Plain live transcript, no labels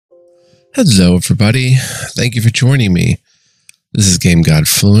Hello, everybody. Thank you for joining me. This is Game God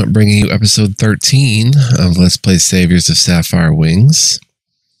Fluent, bringing you episode 13 of Let's Play Saviors of Sapphire Wings.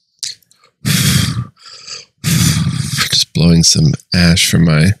 Just blowing some ash from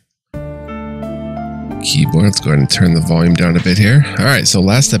my keyboard. Let's go ahead and turn the volume down a bit here. Alright, so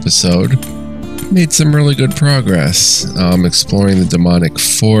last episode made some really good progress. Exploring the demonic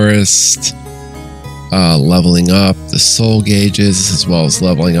forest, leveling up the soul gauges, as well as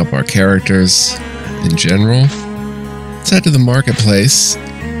leveling up our characters in general. Let's head to the marketplace,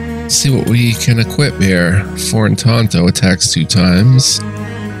 see what we can equip here. Foreign Tonto attacks 2 times.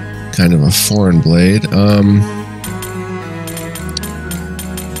 Kind of a foreign blade.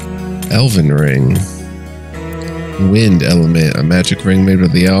 Elven Ring. Wind element, a magic ring made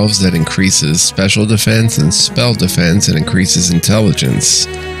with the elves that increases special defense and spell defense and increases intelligence.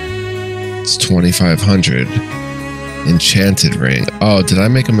 It's 2,500. Enchanted ring. Oh, did I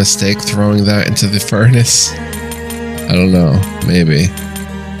make a mistake throwing that into the furnace? I don't know. Maybe.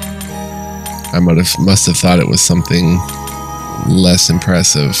 I must have thought it was something less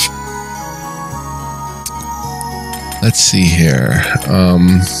impressive. Let's see here.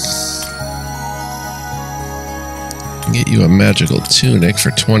 Get you a magical tunic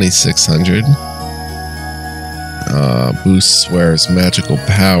for 2,600. Boosts wears magical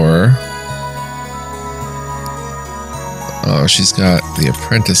power. She's got the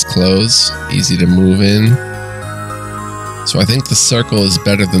apprentice clothes, easy to move in. So I think the circle is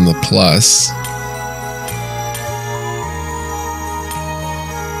better than the plus.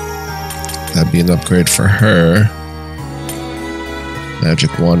 That'd be an upgrade for her.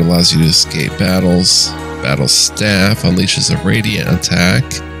 Magic wand allows you to escape battles. Battle staff unleashes a radiant attack.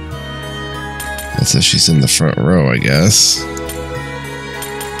 That says she's in the front row, I guess.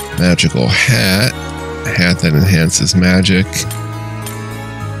 Magical hat. A hat that enhances magic.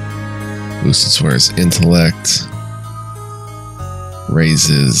 Boosts wears intellect.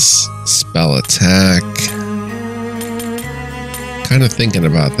 Raises spell attack. Kind of thinking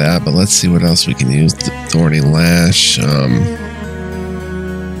about that, but let's see what else we can use. Thorny lash.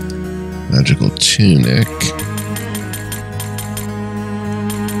 Magical tunic.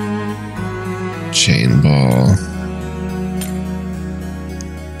 Chain ball.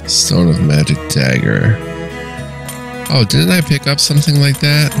 Stone of magic dagger. Oh, didn't I pick up something like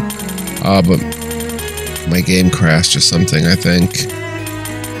that? But my game crashed or something, I think.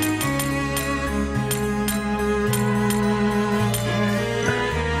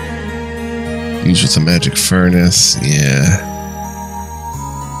 Use with a magic furnace, yeah.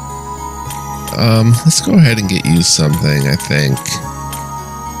 Let's go ahead and get you something, I think.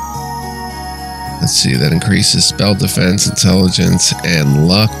 Let's see, that increases spell defense, intelligence, and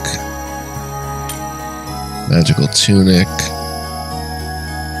luck. Magical tunic.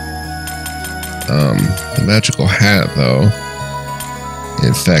 The magical hat, though,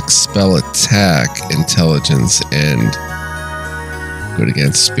 infects spell attack, intelligence, and good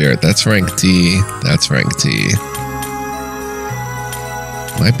against spirit. That's rank D. That's rank D.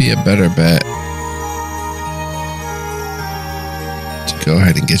 Might be a better bet to go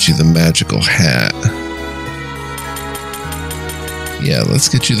ahead and get you the magical hat. Yeah, let's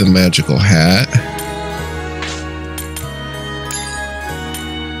get you the magical hat.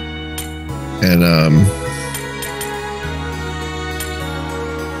 And,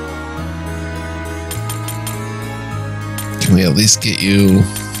 can we at least get you...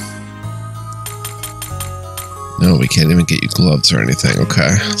 No, we can't even get you gloves or anything.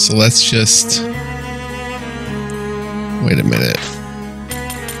 Okay, so let's just... Wait a minute.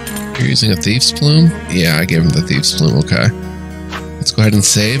 You're using a thief's plume? Yeah, I gave him the thief's plume. Okay. Let's go ahead and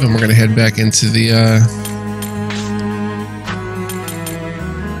save, and we're going to head back into the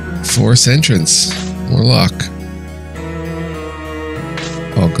forest entrance. More luck.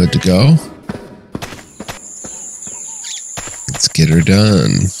 All good to go. Let's get her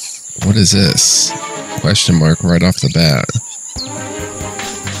done. What is this? Question mark right off the bat.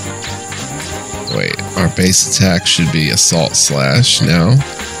 Wait, our base attack should be assault slash now.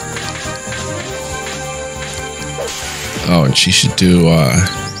 Oh, and she should do,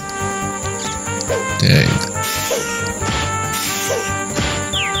 dang.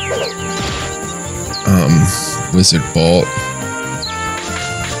 Wizard Bolt.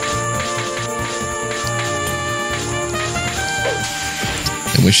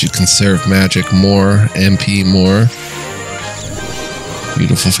 And we should conserve magic more, MP more.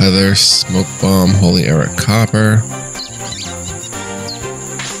 Beautiful Feather, Smoke Bomb, Holy Eric Copper.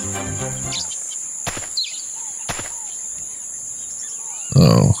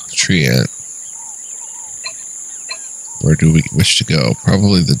 Oh, Tree Ant. where do we wish to go?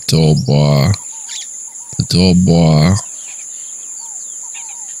 Probably the Dolbois. The Dolbois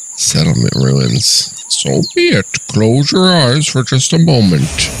settlement ruins. So be it. Close your eyes for just a moment.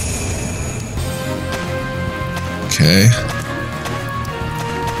 Okay.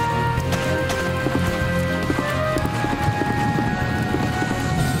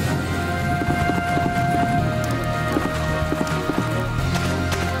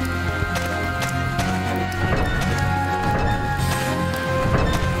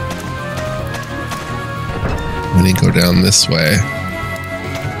 We need to go down this way.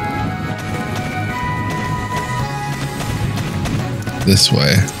 This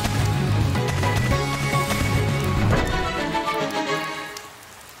way.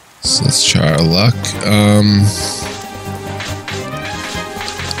 So let's try our luck.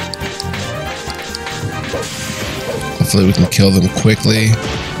 Hopefully we can kill them quickly.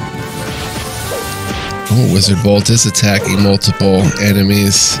 Oh, Wizard Bolt is attacking multiple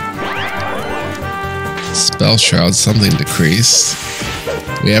enemies. Spell Shroud, something decreased.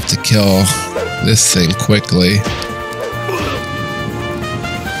 We have to kill this thing quickly.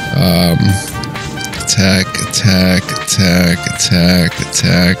 Attack, attack, attack, attack,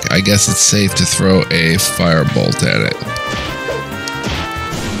 attack. I guess it's safe to throw a firebolt at it.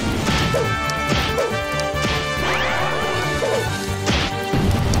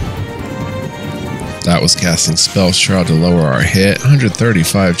 That was casting Spell Shroud to lower our hit.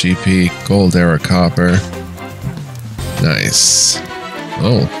 135 GP, gold era copper. Nice.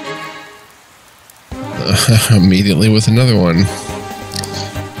 Oh. Immediately with another one.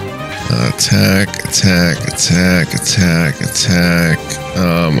 Attack, attack, attack, attack, attack.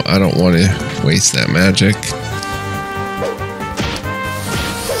 I don't want to waste that magic.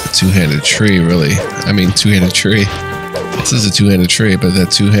 Two-handed tree, really. I mean, two-handed tree. This is a two-handed tree, but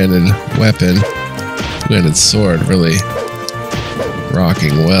that two-handed weapon, two-handed sword, really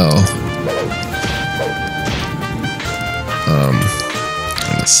rocking well.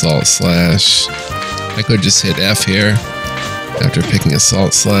 An Assault Slash. I could just hit F here after picking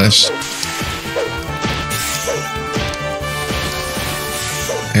Assault Slash.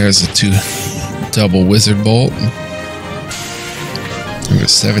 There's a double Wizard Bolt.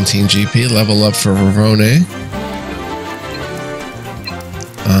 There's 17 GP, level up for Verone.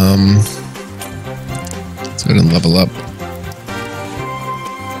 Let's go ahead and level up.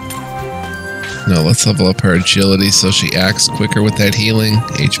 No, let's level up her agility so she acts quicker with that healing.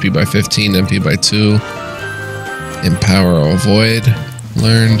 HP by 15, MP by 2. Empower or Avoid.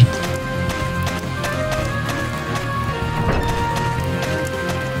 Learned.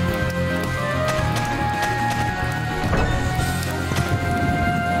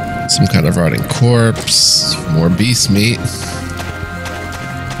 Some kind of rotting corpse. More beast meat.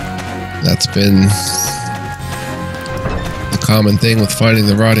 That's been the common thing with finding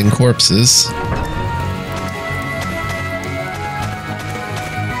the rotting corpses.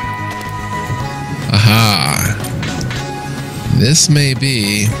 Aha! This may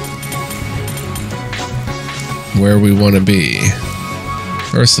be where we want to be.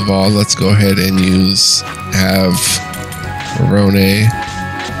 First of all, let's go ahead and have Verone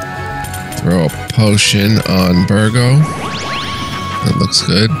throw a potion on Burgo. That looks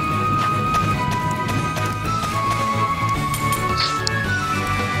good.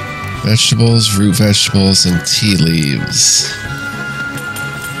 Vegetables, root vegetables, and tea leaves.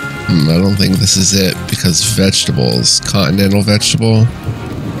 I don't think this is it, because vegetables. Continental vegetable.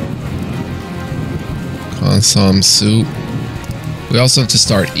 Consomme soup. We also have to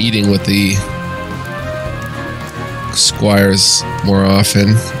start eating with the squires more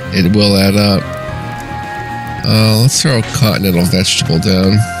often. It will add up. Let's throw a continental vegetable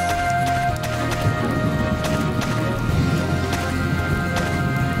down.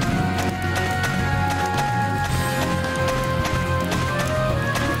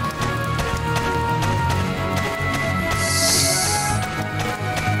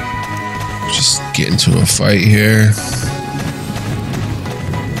 Just get into a fight here.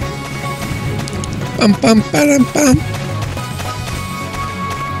 Bum bum ba-dum bum.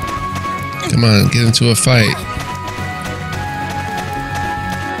 Come on, get into a fight.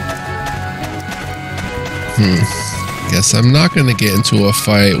 Guess I'm not gonna get into a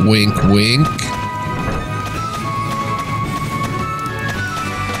fight. Wink, wink.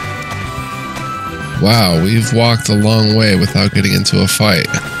 Wow, we've walked a long way without getting into a fight.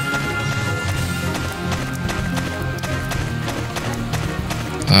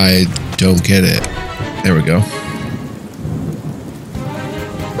 I don't get it. There we go.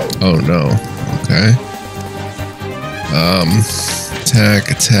 Oh no. Okay. Attack,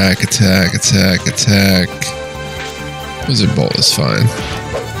 attack, attack, attack, attack. Wizard Bolt is fine.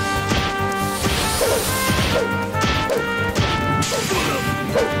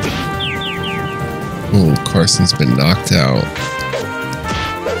 Ooh, Carson's been knocked out.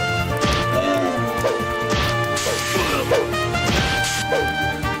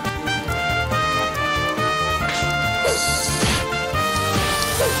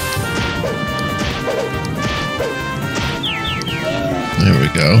 There we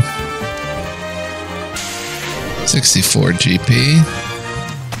go. 64 GP.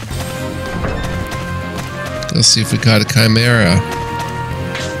 Let's see if we got a Chimera.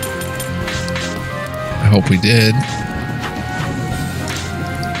 I hope we did.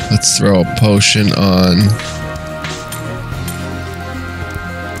 Let's throw a potion on.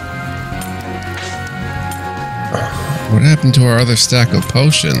 What happened to our other stack of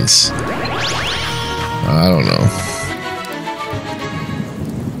potions? I don't know.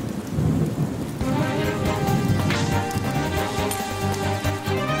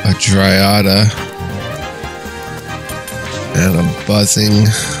 A Dryada and a buzzing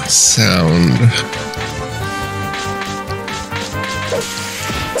sound.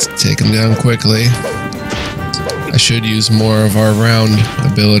 Let's take him down quickly. I should use more of our round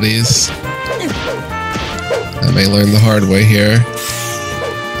abilities. I may learn the hard way here.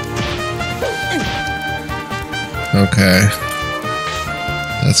 Okay.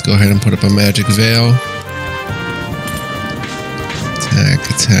 Let's go ahead and put up a magic veil. Attack,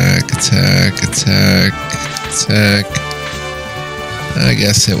 attack, attack, attack, attack. I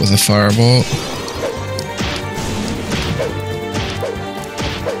guess hit with a firebolt.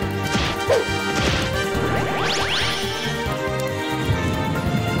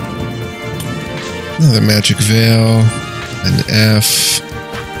 Another magic veil. An F.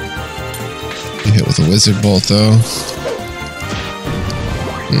 You hit with a wizard bolt though.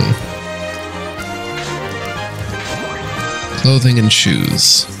 Clothing and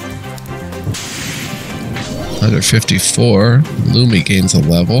shoes. 154. Lumi gains a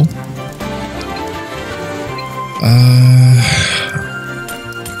level.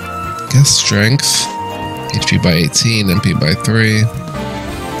 Guess strength. HP by 18, MP by 3.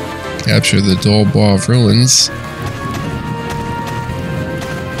 Capture the Dolbois ruins.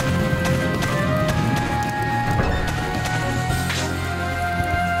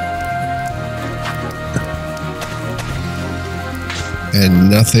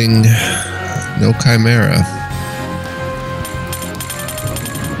 And nothing, no Chimera.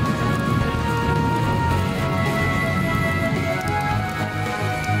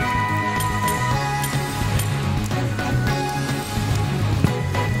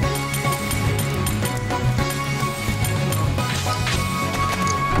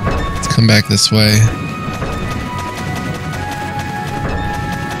 Let's come back this way.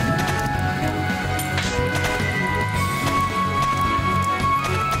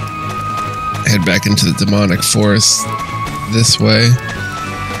 Head back into the demonic forest this way.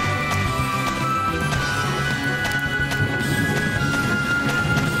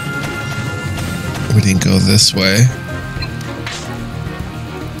 We didn't go this way.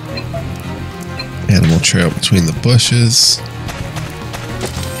 Animal trail between the bushes.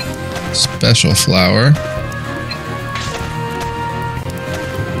 Special flower.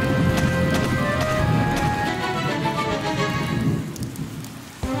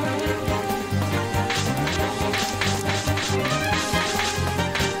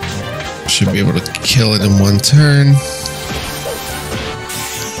 Should be able to kill it in one turn.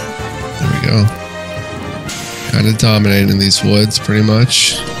 There we go. Kind of dominating these woods, pretty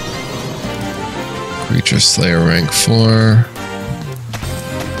much. Creature Slayer rank 4.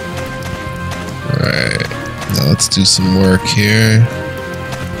 Alright. Now let's do some work here.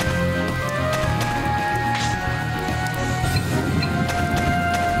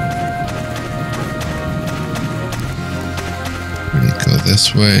 We need to go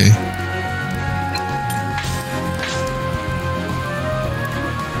this way.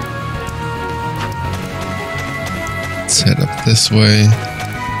 Let's head up this way.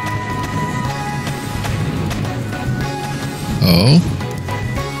 Oh.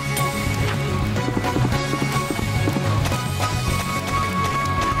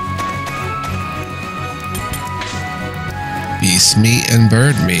 Beast meat and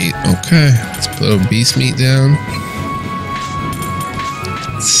bird meat. Okay, let's put a beast meat down.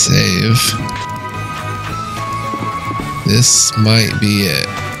 Save. This might be it.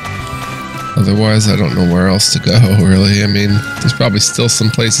 Otherwise, I don't know where else to go, really. I mean, there's probably still some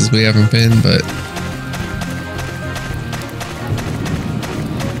places we haven't been, but...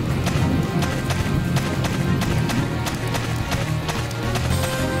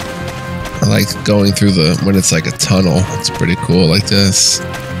 like going through when it's like a tunnel. It's pretty cool like this.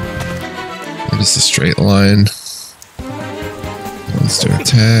 It's a straight line. Let's do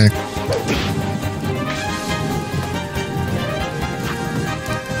attack.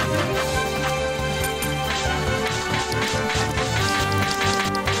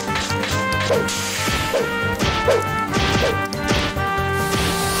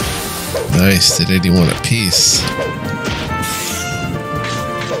 Nice, did 81 apiece.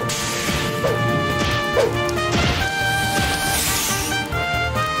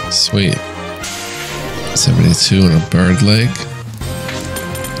 Sweet. 72 and a bird leg.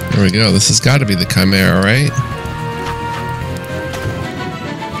 There we go. This has got to be the Chimera, right?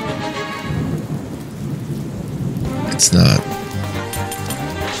 It's not.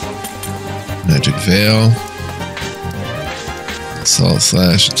 Magic Veil. Assault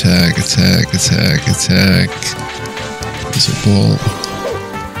slash attack, attack, attack, attack. Wizard Bolt.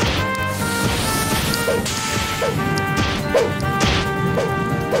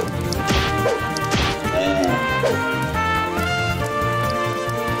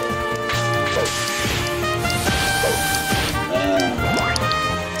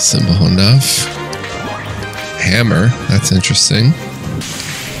 Simple enough. Hammer, that's interesting.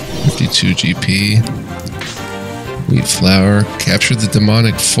 52 GP. Wheat flour. Capture the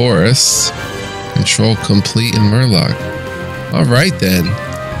demonic forest. Control complete in Murloc. Alright then.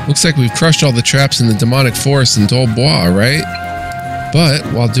 Looks like we've crushed all the traps in the demonic forest in Dolbois, right? But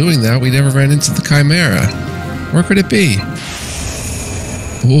while doing that, we never ran into the Chimera. Where could it be?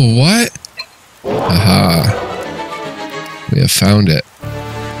 Ooh, what? Aha. We have found it.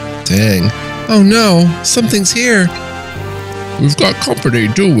 Dang. Oh no, something's here. We've got company,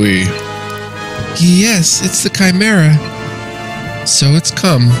 do we? Yes, it's the Chimera. So it's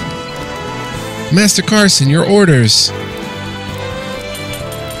come. Master Carson, your orders.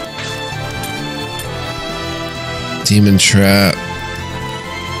 Demon Trap.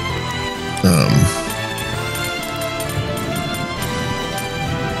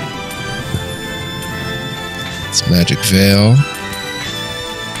 It's Magic Veil.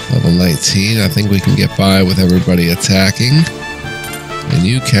 Level 19. I think we can get by with everybody attacking. And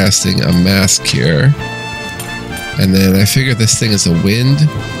you casting a Mass Cure. And then I figure this thing is a wind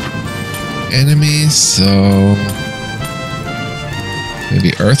enemy, so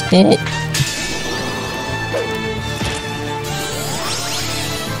maybe Earth Bolt?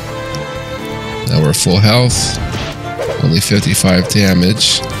 Now we're full health. Only 55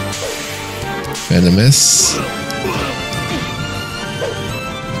 damage. Venomous.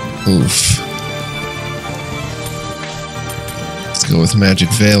 Oof. Let's go with Magic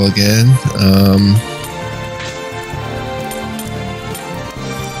Veil again.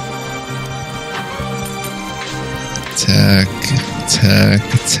 Attack, attack,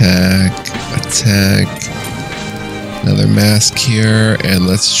 attack, attack. Another Mass Cure, and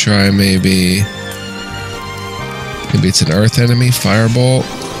let's try maybe it's an Earth enemy, Firebolt.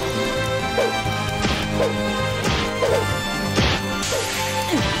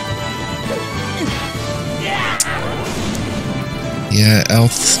 Yeah,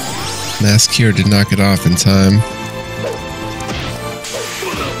 Elf Mass Cure did not get off in time.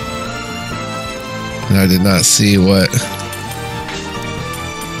 And I did not see what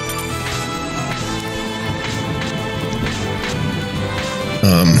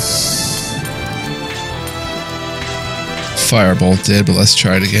Firebolt did, but let's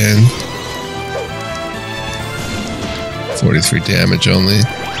try it again. 43 damage only.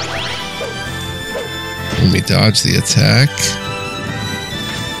 Let me dodge the attack.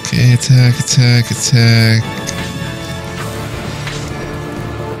 Okay, attack, attack, attack.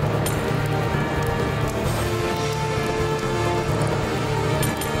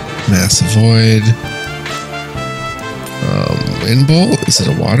 Massive Void. Wind Bolt? Is it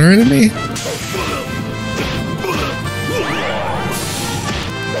a water enemy?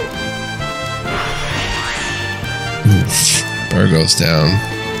 Oof. Burr goes down.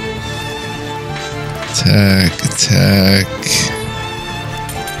 Attack, attack.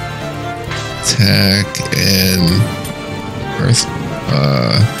 Attack, and Earth,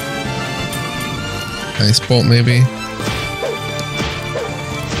 Ice Bolt maybe?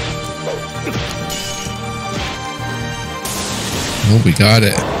 Oh, we got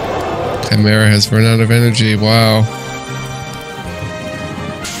it. Chimera has run out of energy. Wow.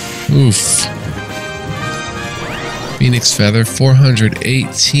 Oof. Phoenix Feather,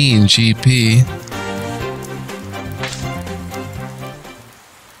 418 GP.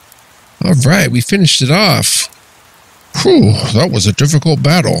 Alright, we finished it off. Whew, that was a difficult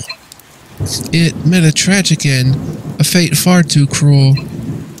battle. It met a tragic end, a fate far too cruel.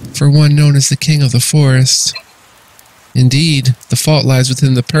 for one known as the king of the forest. Indeed, the fault lies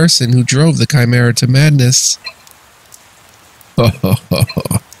within the person who drove the Chimera to madness.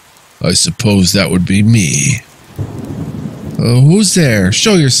 I suppose that would be me. Who's there?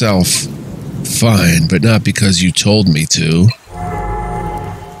 Show yourself. Fine, but not because you told me to.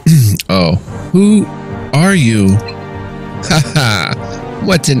 Oh, who are you? Haha,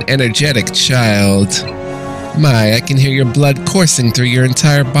 what an energetic child. My, I can hear your blood coursing through your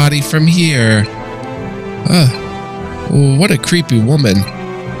entire body from here. What a creepy woman.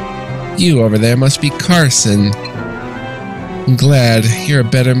 You over there must be Carson. I'm glad you're a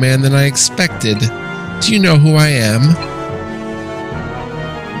better man than I expected. Do you know who I am?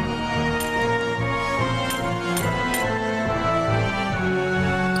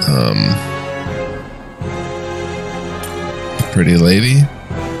 Pretty lady?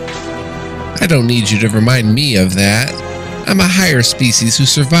 I don't need you to remind me of that. I'm a higher species who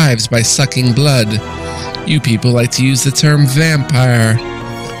survives by sucking blood. You people like to use the term vampire.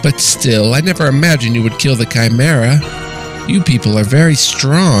 But still, I never imagined you would kill the Chimera. You people are very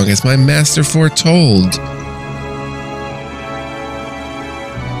strong, as my master foretold.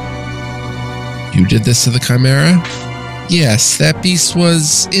 You did this to the Chimera? Yes, that beast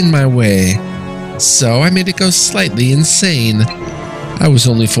was in my way. So I made it go slightly insane. I was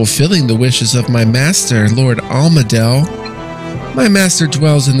only fulfilling the wishes of my master, Lord Almadel. My master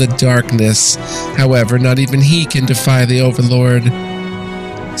dwells in the darkness. However, not even he can defy the Overlord.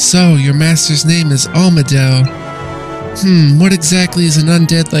 So, your master's name is Almadel. What exactly is an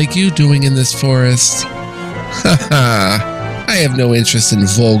undead like you doing in this forest? Haha, I have no interest in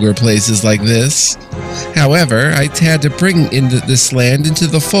vulgar places like this. However, I had to bring this land into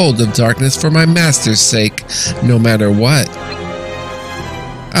the fold of darkness for my master's sake, no matter what.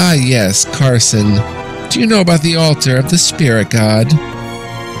 Ah yes, Carson. Do you know about the altar of the spirit god?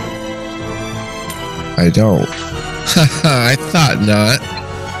 I don't. Haha, I thought not.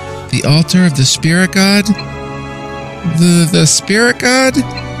 The altar of the spirit god? The spirit god?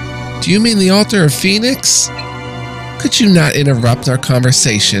 Do you mean the altar of Phoenix? Could you not interrupt our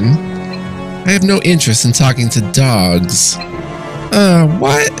conversation? I have no interest in talking to dogs.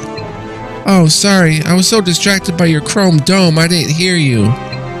 What? Oh, sorry. I was so distracted by your chrome dome, I didn't hear you.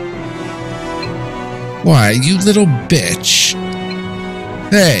 Why, you little bitch.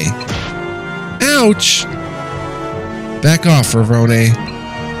 Hey. Ouch. Back off, Ravone.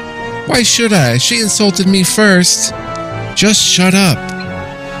 Why should I? She insulted me first. Just shut up.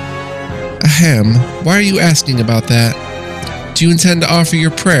 Ahem, why are you asking about that? Do you intend to offer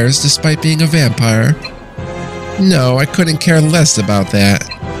your prayers despite being a vampire? No, I couldn't care less about that.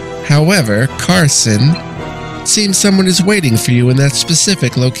 However, Carson, it seems someone is waiting for you in that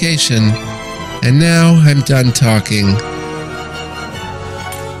specific location. And now I'm done talking.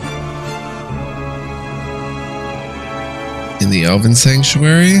 In the Elven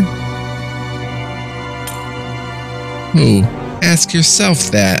Sanctuary? Ooh, ask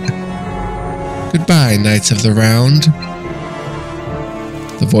yourself that. Goodbye, Knights of the Round.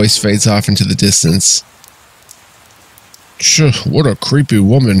 The voice fades off into the distance. Phew, what a creepy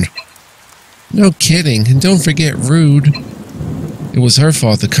woman. No kidding, and don't forget Rude. It was her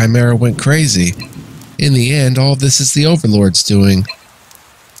fault the Chimera went crazy. In the end, all this is the Overlord's doing.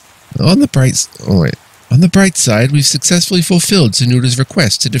 On the bright side, we've successfully fulfilled Zanuta's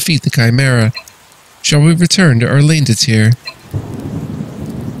request to defeat the Chimera. Shall we return to Erlendatir?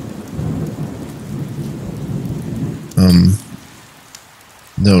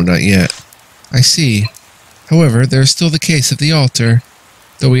 No, not yet. I see. However, there is still the case of the altar,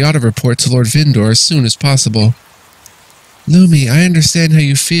 though we ought to report to Lord Vindor as soon as possible. Lumi, I understand how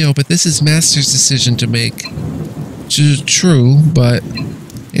you feel, but this is Master's decision to make. True, but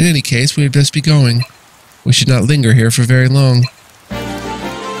in any case, we had best be going. We should not linger here for very long.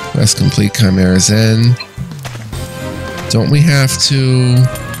 Quest complete, Chimera's End. Don't we have to...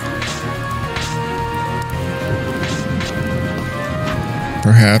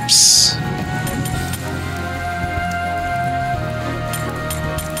 perhaps...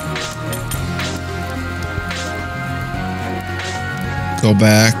 go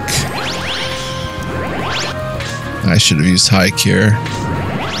back. I should have used High Cure.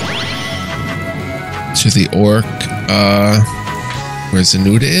 To the Orc, where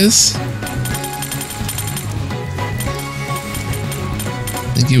Zanuta is?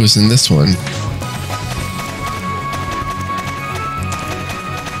 I think he was in this one.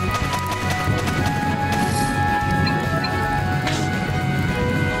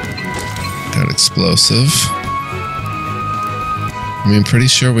 Got explosive. I mean, pretty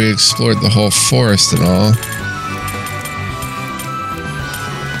sure we explored the whole forest and all.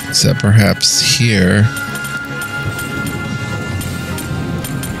 Is that perhaps here?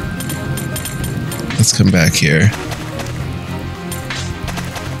 Let's come back here.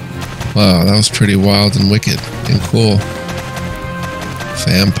 Wow, that was pretty wild and wicked and cool.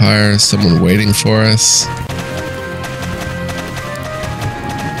 Vampires, someone waiting for us.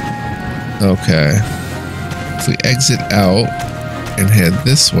 Okay. If we exit out and head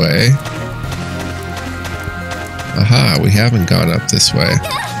this way. Aha, we haven't gone up this way.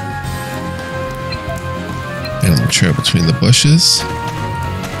 And the trail between the bushes.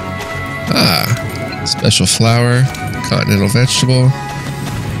 Ah, special flower, continental vegetable.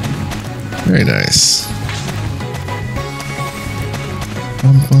 Very nice.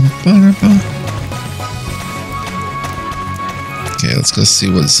 Okay, let's go see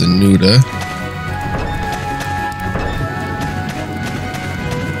what Zanuda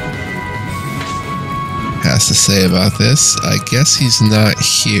has to say about this. I guess he's not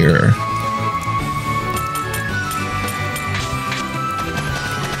here.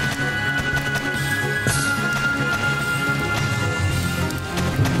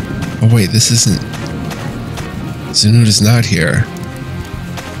 Oh wait, this isn't... Zanuda's not here.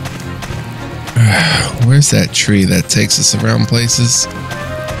 Where's that tree that takes us around places?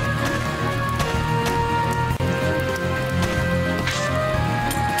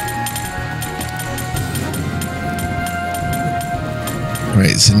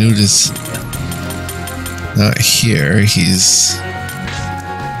 Right, Zanuda's not here. He's...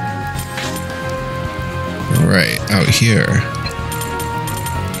 right, out here.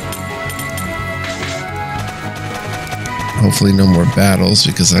 Hopefully no more battles,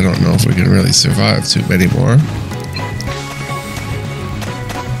 because I don't know if we can really survive too many more.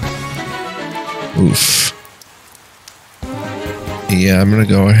 Oof. Yeah, I'm gonna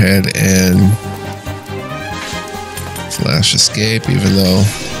go ahead and flash escape, even though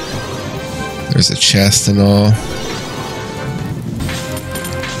there's a chest and all.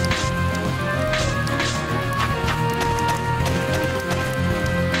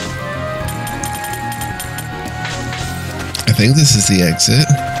 I think this is the exit.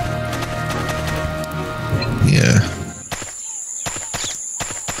 Yeah.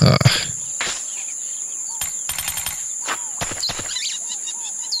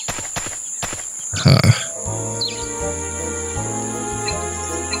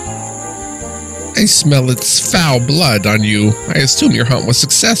 I smell its foul blood on you. I assume your hunt was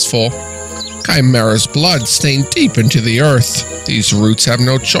successful. Chimera's blood stained deep into the earth. These roots have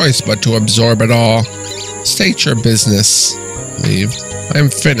no choice but to absorb it all. State your business. Leave. I am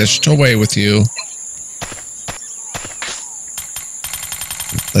finished. Away with you.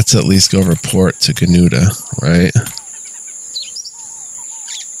 Let's at least go report to Ganuda, right?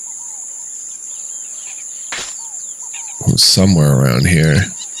 Who's somewhere around here.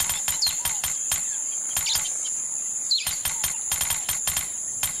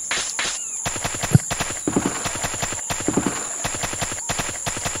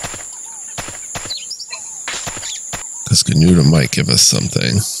 Because Ganuda might give us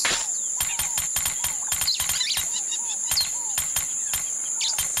something.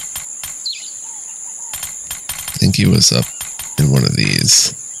 I think he was up in one of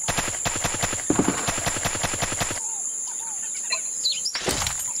these.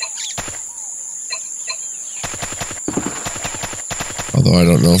 Although I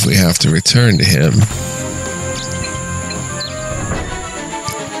don't know if we have to return to him.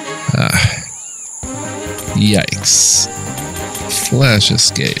 Yikes. Flash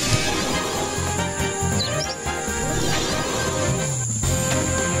escape.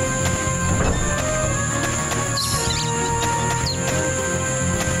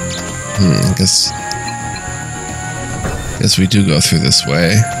 I guess we do go through this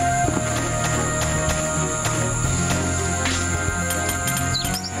way.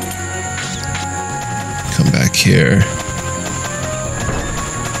 Come back here.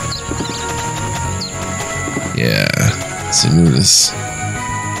 Yeah, Zanuda's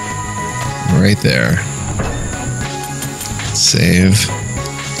right there. Save.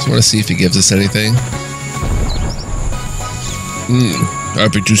 Just want to see if he gives us anything.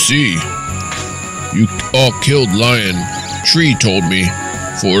 Happy to see. You all killed lion. Tree told me.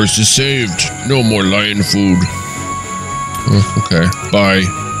 Forest is saved. No more lion food. Oh, okay. Bye.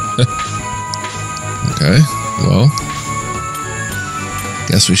 Okay, well.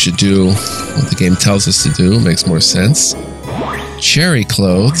 Guess we should do what the game tells us to do. Makes more sense. Cherry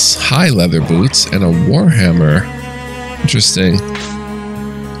clothes, high leather boots, and a warhammer. Interesting.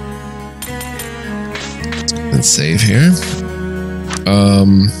 Let's save here.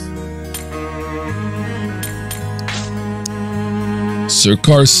 Sir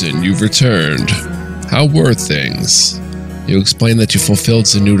Carson, you've returned. How were things? You explained that you fulfilled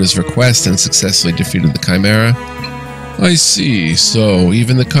Zanuda's request and successfully defeated the Chimera. I see, so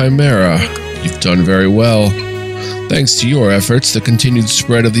even the Chimera. You've done very well. Thanks to your efforts, the continued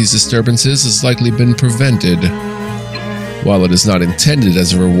spread of these disturbances has likely been prevented. While it is not intended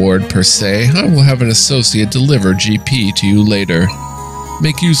as a reward per se, I will have an associate deliver GP to you later.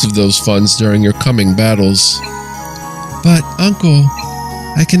 Make use of those funds during your coming battles. But, Uncle,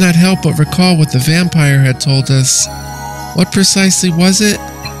 I cannot help but recall what the vampire had told us. What precisely was it?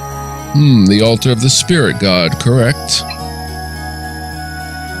 The altar of the spirit god, correct?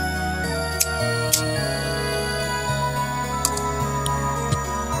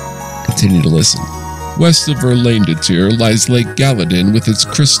 Continue to listen. West of Erlandetir lies Lake Galadin with its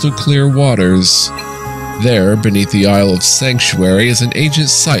crystal-clear waters. There, beneath the Isle of Sanctuary, is an ancient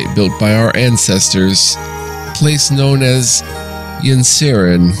site built by our ancestors, a place known as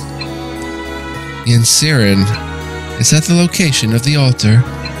Ynsiren. Ynsiren? Is that the location of the altar?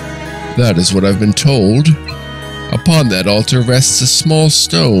 That is what I've been told. Upon that altar rests a small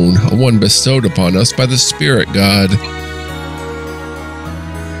stone, one bestowed upon us by the spirit god.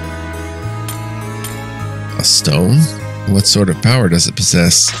 A stone? What sort of power does it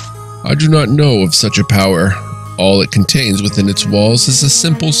possess? I do not know of such a power. All it contains within its walls is a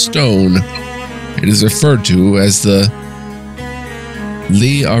simple stone. It is referred to as the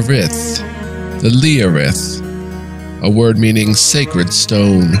Liarith. The Liarith, a word meaning sacred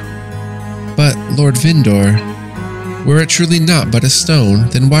stone. But, Lord Vindor, were it truly not but a stone,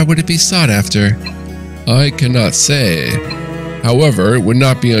 then why would it be sought after? I cannot say. However, it would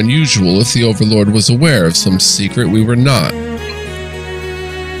not be unusual if the Overlord was aware of some secret we were not.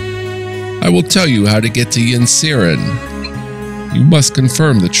 I will tell you how to get to Ynsiren. You must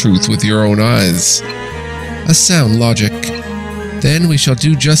confirm the truth with your own eyes. A sound logic. Then we shall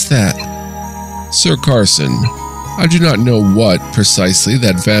do just that. Sir Carson, I do not know what, precisely,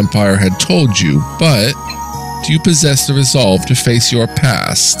 that vampire had told you, but do you possess the resolve to face your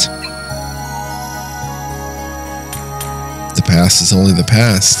past? The past is only the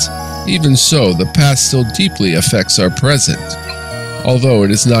past. Even so, the past still deeply affects our present, although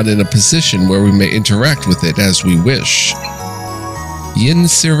it is not in a position where we may interact with it as we wish.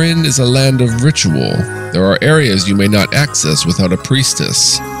 Ynsiren is a land of ritual. There are areas you may not access without a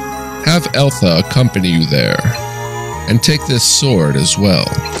priestess. Have Eltha accompany you there. And take this sword as well.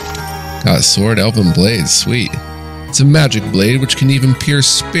 Got a sword, elven blade, sweet. It's a magic blade which can even pierce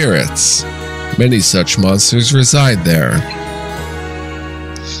spirits. Many such monsters reside there.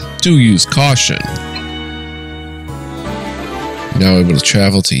 Do use caution. Now able to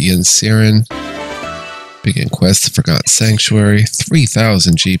travel to Ynsiren. Begin quest to Forgotten Sanctuary.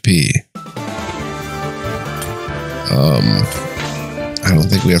 3,000 GP. I don't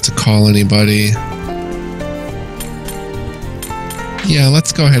think we have to call anybody. Yeah,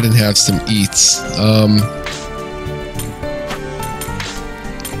 let's go ahead and have some eats.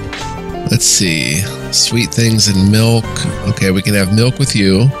 Let's see. Sweet things and milk. Okay, we can have milk with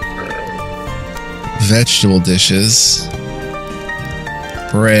you. Vegetable dishes.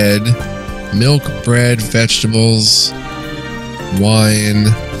 Bread. Milk, bread, vegetables, wine,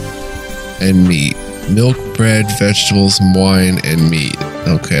 and meat. Milk, bread, vegetables, wine, and meat.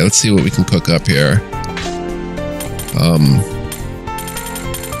 Okay, let's see what we can cook up here.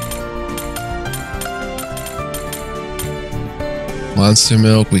 Monster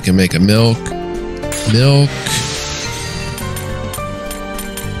milk, we can make a milk. Milk.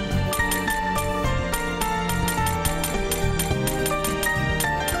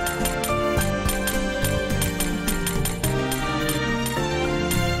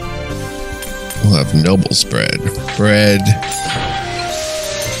 We'll have Noble's bread. Bread.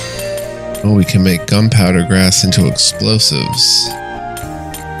 Oh, we can make gunpowder grass into explosives.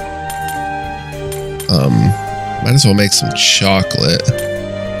 Might as well make some chocolate.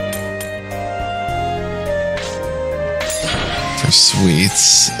 For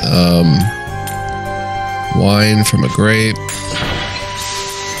sweets. Wine from a grape.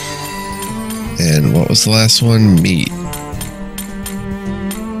 And what was the last one? Meat.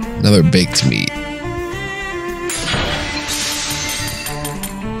 Another baked meat.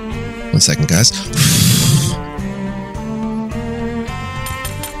 1 second, guys.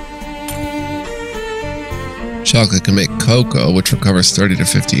 Chocolate can make cocoa, which recovers 30 to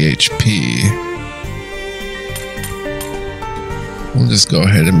 50 HP. We'll just go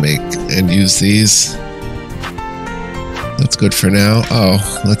ahead and make and use these. That's good for now. Oh,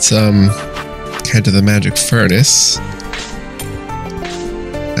 let's head to the magic furnace.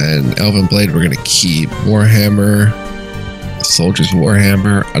 And Elven Blade we're gonna keep. Warhammer. Soldier's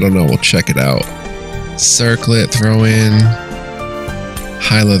Warhammer. I don't know. We'll check it out. Circlet, throw in.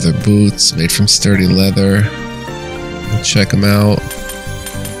 High leather boots made from sturdy leather. We'll check them out.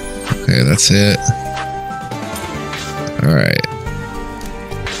 Okay, that's it. Alright.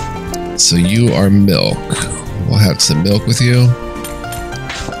 So you are milk. We'll have some milk with you.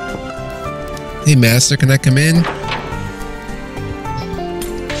 Hey, master, can I come in?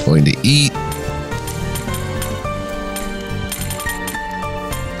 Going to eat.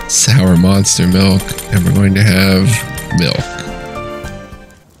 Sour monster milk. And we're going to have milk.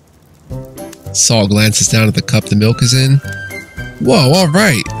 Saul glances down at the cup the milk is in. Whoa,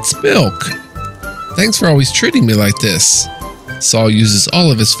 alright, it's milk. Thanks for always treating me like this. Saul uses all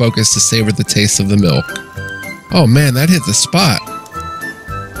of his focus to savor the taste of the milk. Oh man, that hit the spot.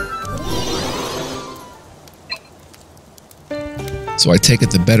 So I take it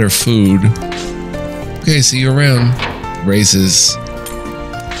the better food. Okay, see you around. Raises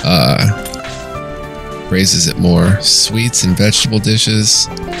it more. Sweets and vegetable dishes.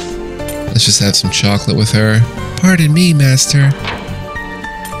 Let's just have some chocolate with her. Pardon me, master.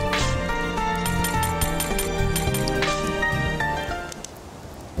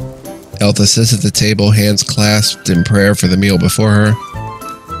 Eltha sits at the table, hands clasped in prayer for the meal before her.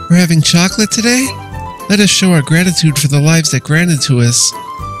 We're having chocolate today? Let us show our gratitude for the lives that granted it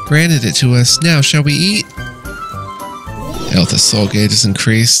to us. Now, shall we eat? Eltha's soul gauge is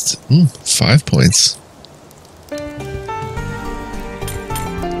increased. 5 points.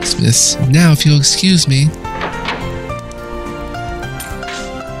 Miss, now if you'll excuse me.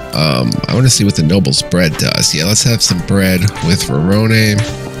 I want to see what the noble's bread does. Yeah, let's have some bread with Verone.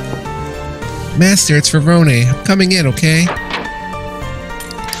 Master, it's Verone. I'm coming in, okay?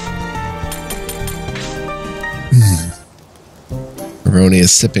 Verone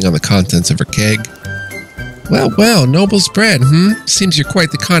is sipping on the contents of her keg. Well, noble's bread, Seems you're quite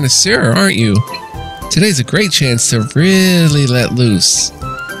the connoisseur, aren't you? Today's a great chance to really let loose.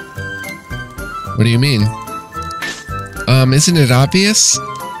 What do you mean? Isn't it obvious?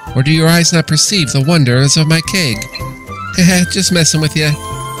 Or do your eyes not perceive the wonders of my keg? Heh, just messing with you.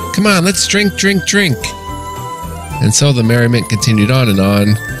 Come on, let's drink. And so the merriment continued on and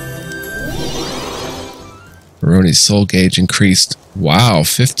on. Verone's soul gauge increased. Wow,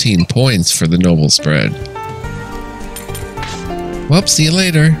 15 points for the noble's bread. Well, see you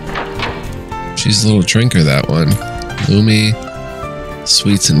later. She's a little drinker, that one. Lumi,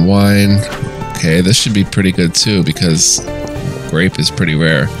 sweets and wine. Okay, this should be pretty good too, because grape is pretty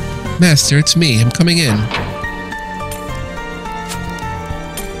rare. Master, it's me. I'm coming in.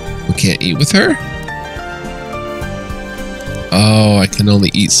 We can't eat with her? Oh, I can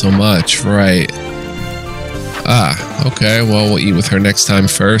only eat so much, right. Ah, okay, well, we'll eat with her next time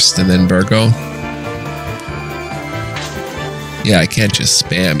first, and then Virgo. Yeah, I can't just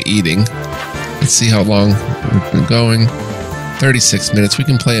spam eating. Let's see how long we've been going. 36 minutes. We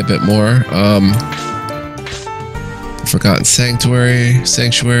can play a bit more. Forgotten Sanctuary.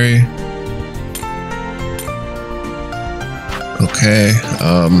 Okay.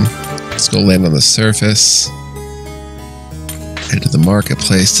 Let's go land on the surface. Head to the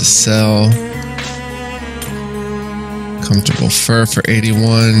marketplace to sell. Comfortable fur for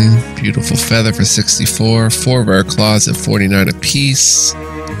 81. Beautiful feather for 64. 4 rare claws at 49 apiece.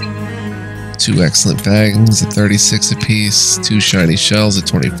 2 excellent fangs at 36 apiece. 2 shiny shells at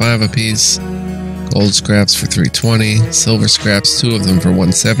 25 apiece. Gold scraps for 320. Silver scraps, 2 of them for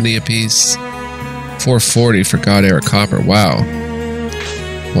 170 apiece. 440 for God Era Copper. Wow.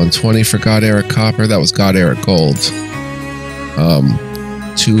 120 for God Era Copper. That was God Era Gold.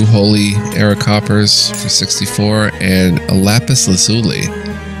 2 Holy Era Coppers for 64. And a Lapis Lazuli.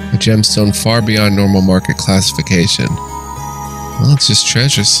 A gemstone far beyond normal market classification. Well, it's just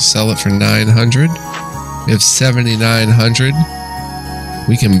treasures, so sell it for 900. We have 7,900.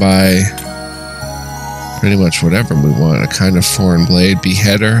 We can buy pretty much whatever we want. A kind of foreign blade.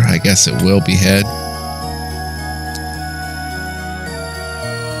 Beheader. I guess it will behead.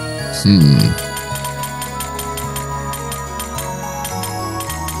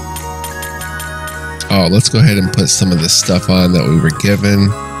 Oh, let's go ahead and put some of this stuff on that we were given.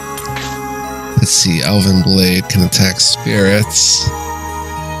 Let's see. Elven Blade can attack spirits.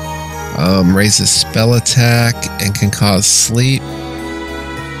 Raises spell attack and can cause sleep.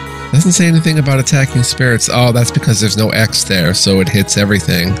 Doesn't say anything about attacking spirits. Oh, that's because there's no X there, so it hits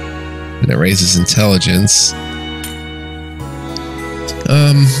everything. And it raises intelligence.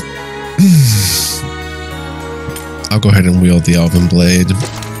 I'll go ahead and wield the Elven Blade.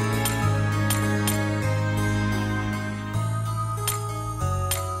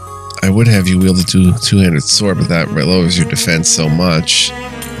 I would have you wield a two-handed sword, but that lowers your defense so much.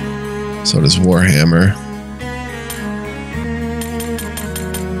 So does Warhammer.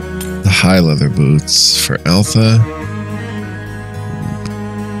 The high leather boots for Alpha.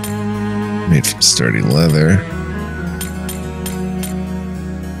 Made from sturdy leather.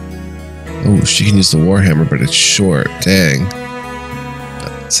 Oh, she can use the Warhammer, but it's short. Dang.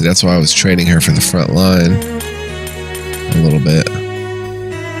 See, that's why I was training her for the front line. A little bit.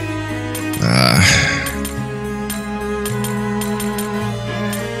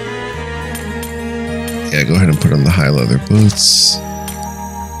 Yeah, go ahead and put on the high leather boots.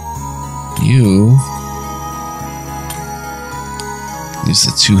 You use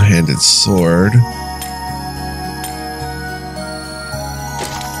the two-handed sword.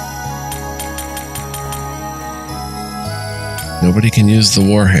 Nobody can use the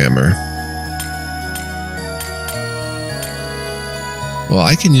Warhammer. Well,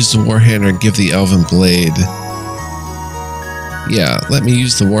 I can use the Warhammer and give the Elven Blade. Yeah, let me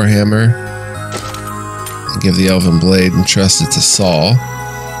use the Warhammer and give the Elven Blade and trust it to Saul.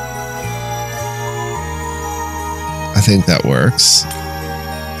 I think that works.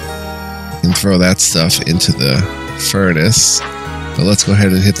 You can throw that stuff into the furnace. But let's go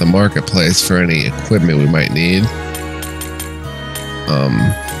ahead and hit the marketplace for any equipment we might need.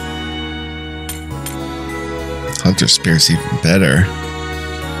 Hunter Spear's even better.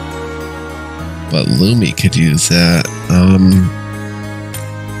 But Lumi could use that.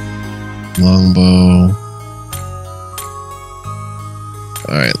 Longbow.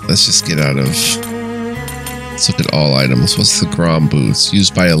 Alright, let's just get out of... Let's look at all items. What's the Grom boots?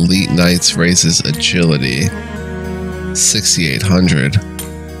 Used by elite knights, raises agility. 6,800.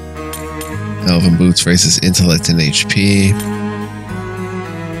 Elven boots raises intellect and HP.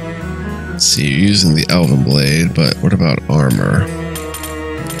 Let's see, you're using the Elven Blade, but what about armor?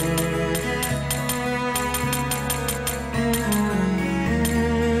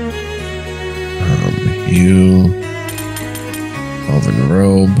 You Elven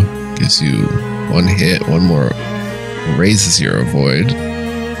Robe gives you one hit, one more raises your avoid,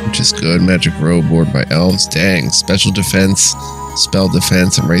 which is good. Magic Robe worn by elves. Dang, special defense, spell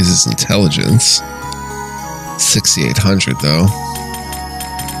defense, and raises intelligence. 6,800 though.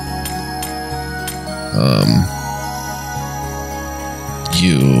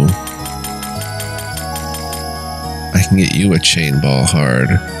 You. I can get you a chain ball hard.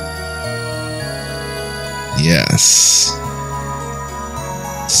 Yes.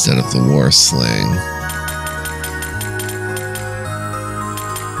 Instead of the war sling.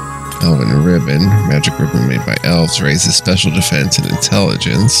 Elven ribbon. Magic ribbon made by elves. Raises special defense and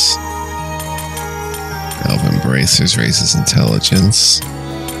intelligence. Elven bracers raises intelligence.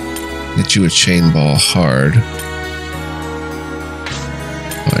 Get you a chain ball hard.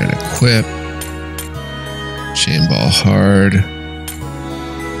 Buy an equip. Chain ball hard.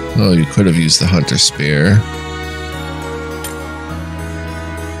 Oh, you could have used the Hunter Spear.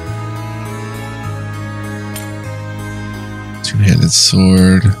 Two-handed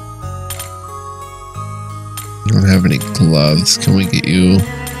sword. You don't have any gloves. Can we get you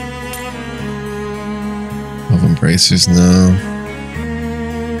Elven bracers? No.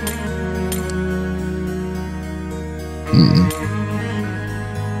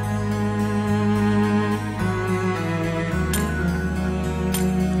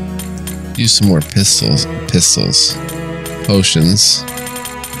 Use some more pistols. Potions.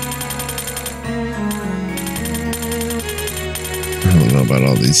 I don't know about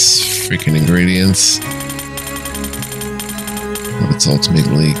all these freaking ingredients. What it's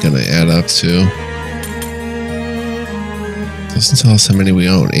ultimately gonna add up to. Doesn't tell us how many we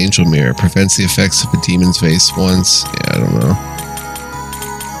own. Angel Mirror. Prevents the effects of a demon's face once. Yeah, I don't know.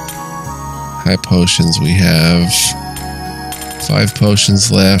 High potions we have. 5 potions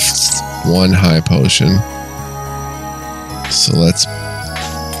left. 1 high potion. So let's...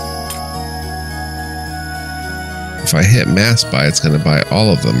 If I hit mass buy, it's going to buy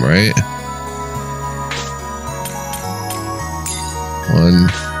all of them, right? 1,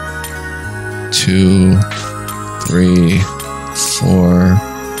 2, 3, 4.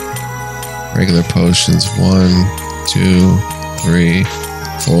 Regular potions. 1, 2, 3,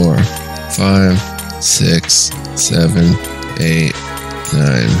 4, 5, 6, 7, 8,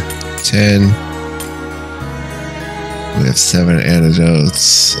 9, 10. We have 7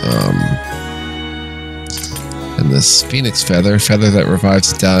 antidotes. And this Phoenix Feather that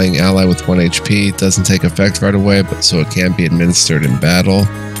revives a dying ally with 1 HP. Doesn't take effect right away, but so it can be administered in battle.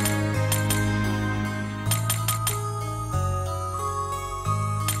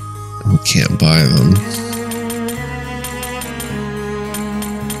 We can't buy them.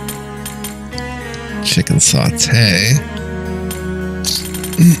 chicken saute.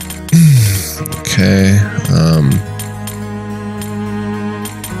 Okay.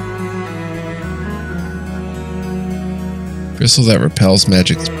 Crystal that repels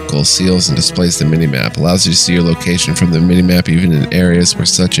magical seals and displays the minimap. Allows you to see your location from the minimap even in areas where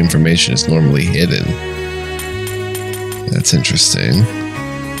such information is normally hidden. That's interesting.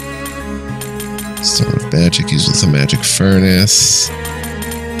 Stone of magic used with a magic furnace.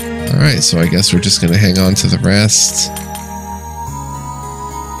 Alright, so I guess we're just going to hang on to the rest.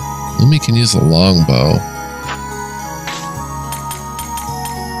 Lumi can use a longbow.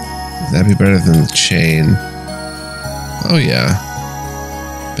 That'd be better than the chain. Oh yeah.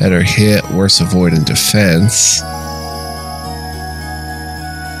 Better hit, worse avoid and defense.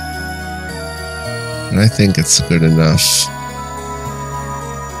 And I think it's good enough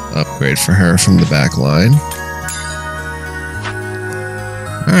upgrade for her from the back line.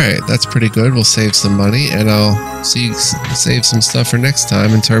 Alright, that's pretty good. We'll save some money, and I'll save some stuff for next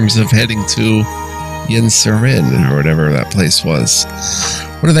time in terms of heading to Yinserin, or whatever that place was.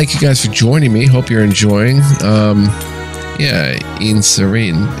 I want to thank you guys for joining me. Hope you're enjoying. Yeah,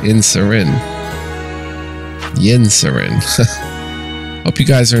 Yinserin. Hope you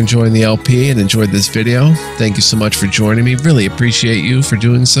guys are enjoying the LP and enjoyed this video. Thank you so much for joining me. Really appreciate you for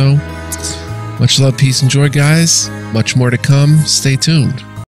doing so. Much love, peace, and joy, guys. Much more to come. Stay tuned.